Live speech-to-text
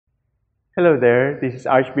Hello there, this is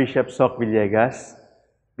Archbishop Soc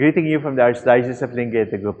greeting you from the Archdiocese of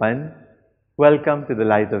Lingayen. Welcome to the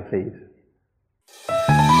Light of Faith.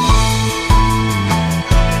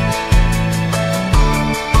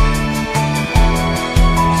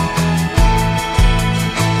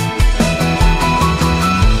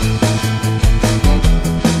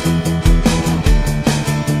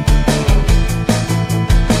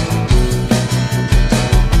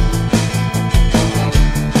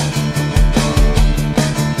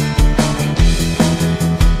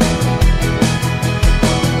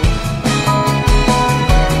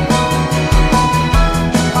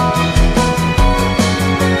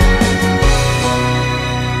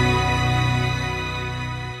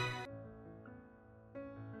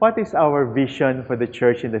 What is our vision for the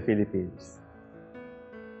Church in the Philippines?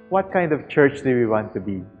 What kind of church do we want to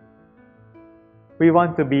be? We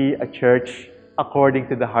want to be a church according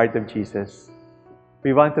to the heart of Jesus.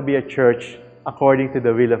 We want to be a church according to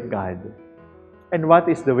the will of God. And what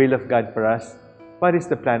is the will of God for us? What is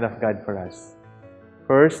the plan of God for us?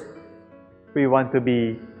 First, we want to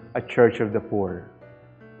be a church of the poor.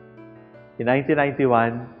 In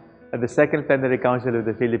 1991, at the Second Plenary Council of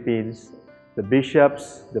the Philippines, the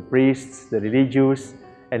bishops, the priests, the religious,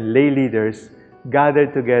 and lay leaders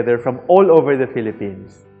gathered together from all over the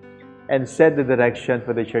Philippines and set the direction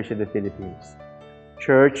for the Church in the Philippines.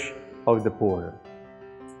 Church of the Poor.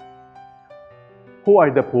 Who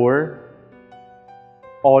are the poor?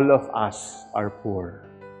 All of us are poor.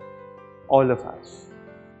 All of us.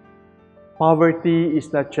 Poverty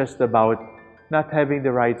is not just about not having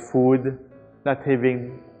the right food, not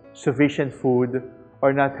having sufficient food,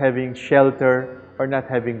 or not having shelter, or not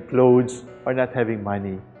having clothes, or not having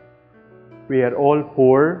money. We are all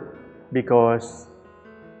poor because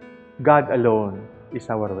God alone is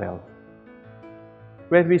our wealth.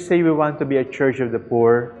 When we say we want to be a church of the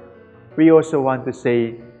poor, we also want to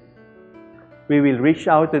say we will reach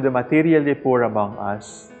out to the materially poor among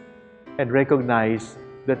us and recognize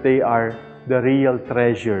that they are the real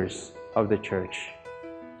treasures of the church.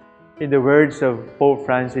 In the words of Pope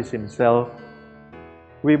Francis himself,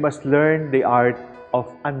 we must learn the art of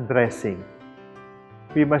undressing.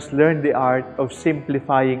 We must learn the art of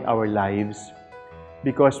simplifying our lives,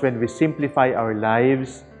 because when we simplify our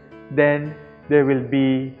lives, then there will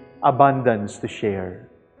be abundance to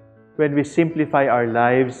share. When we simplify our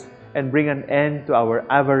lives and bring an end to our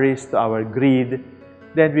avarice, to our greed,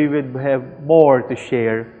 then we will have more to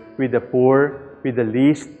share with the poor, with the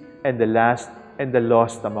least, and the last, and the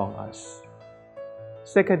lost among us.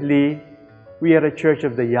 Secondly, we are a church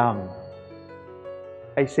of the young.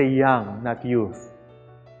 I say young, not youth.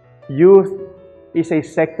 Youth is a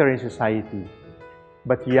sector in society.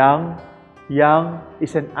 But young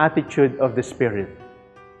is an attitude of the Spirit.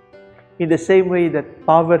 In the same way that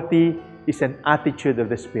poverty is an attitude of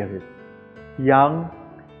the Spirit. Young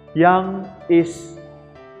is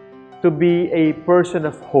to be a person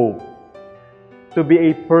of hope, to be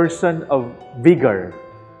a person of vigor,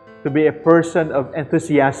 to be a person of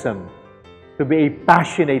enthusiasm, to be a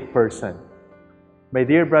passionate person. My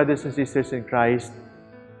dear brothers and sisters in Christ,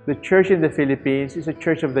 the church in the Philippines is a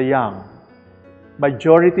church of the young.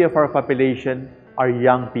 Majority of our population are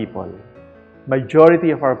young people.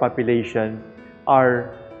 Majority of our population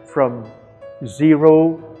are from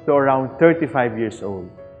 0 to around 35 years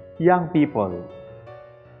old. Young people.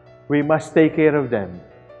 We must take care of them.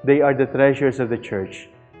 They are the treasures of the church.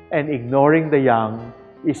 And ignoring the young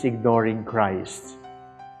is ignoring Christ.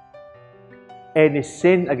 Any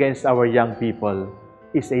sin against our young people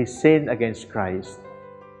is a sin against Christ.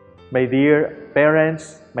 My dear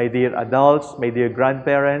parents, my dear adults, my dear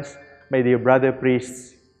grandparents, my dear brother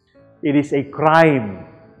priests, it is a crime.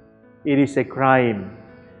 It is a crime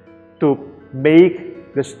to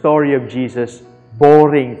make the story of Jesus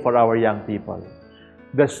boring for our young people.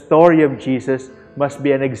 The story of Jesus must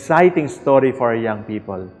be an exciting story for our young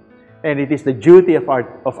people. And it is the duty of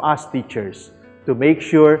us teachers to make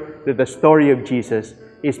sure that the story of Jesus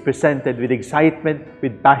is presented with excitement,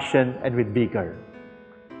 with passion, and with vigor.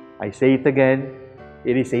 I say it again,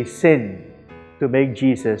 it is a sin to make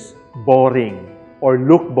Jesus boring or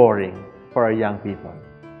look boring for our young people.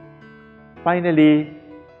 Finally,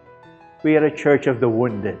 we are a church of the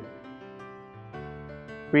wounded.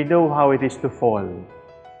 We know how it is to fall,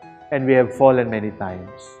 and we have fallen many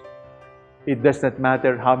times. It does not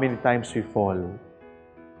matter how many times we fall.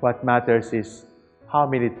 What matters is how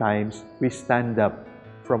many times we stand up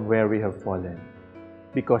from where we have fallen,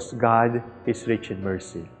 because God is rich in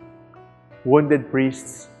mercy. Wounded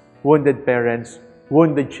priests, wounded parents,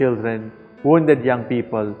 wounded children, wounded young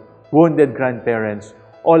people, wounded grandparents,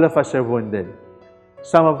 all of us are wounded.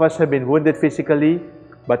 Some of us have been wounded physically,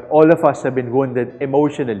 but all of us have been wounded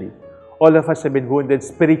emotionally. All of us have been wounded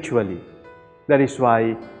spiritually. That is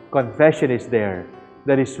why confession is there.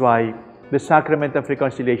 That is why the sacrament of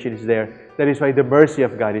reconciliation is there. That is why the mercy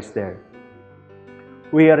of God is there.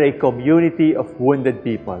 We are a community of wounded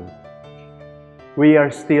people. We are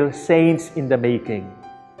still saints in the making.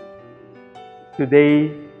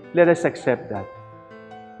 Today, let us accept that.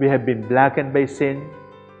 We have been blackened by sin,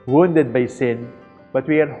 wounded by sin, but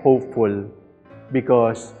we are hopeful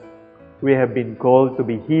because we have been called to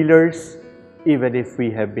be healers even if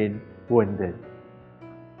we have been wounded.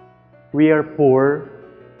 We are poor,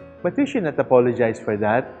 but we should not apologize for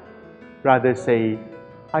that. Rather say,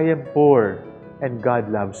 I am poor and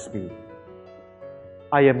God loves me.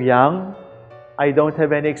 I am young, I don't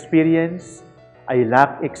have any experience, I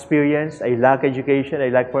lack experience, I lack education, I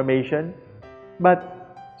lack formation.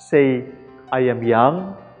 But say, I am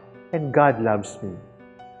young and God loves me.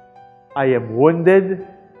 I am wounded,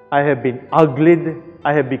 I have been uglied,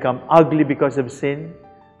 I have become ugly because of sin.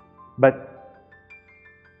 But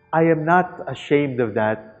I am not ashamed of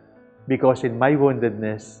that because in my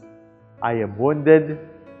woundedness, I am wounded,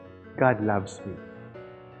 God loves me.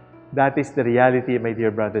 That is the reality, my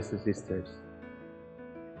dear brothers and sisters.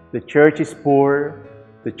 The church is poor,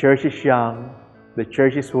 the church is young, the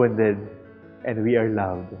church is wounded, and we are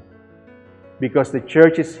loved. Because the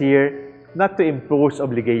church is here not to impose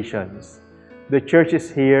obligations. The church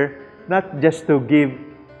is here not just to give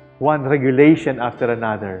one regulation after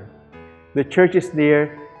another. The church is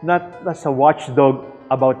there not as a watchdog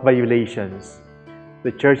about violations.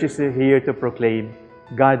 The church is here to proclaim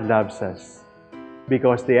God loves us.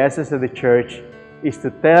 Because the essence of the church is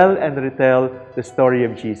to tell and retell the story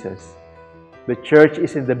of Jesus. The church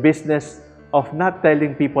is in the business of not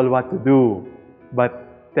telling people what to do,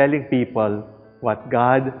 but telling people what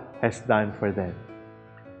God has done for them.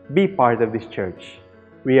 Be part of this church.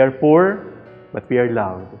 We are poor, but we are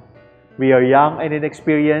loved. We are young and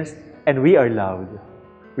inexperienced, and we are loved.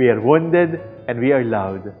 We are wounded, and we are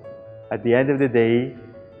loved. At the end of the day,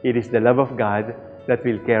 it is the love of God that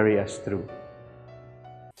will carry us through.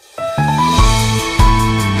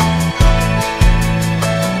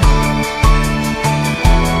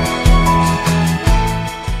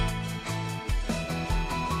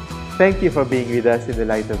 Thank you for being with us in the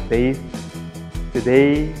light of faith.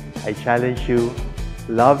 Today, I challenge you,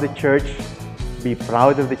 love the church, be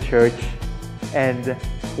proud of the church, and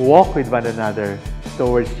walk with one another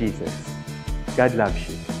towards Jesus. God loves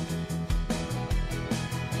you.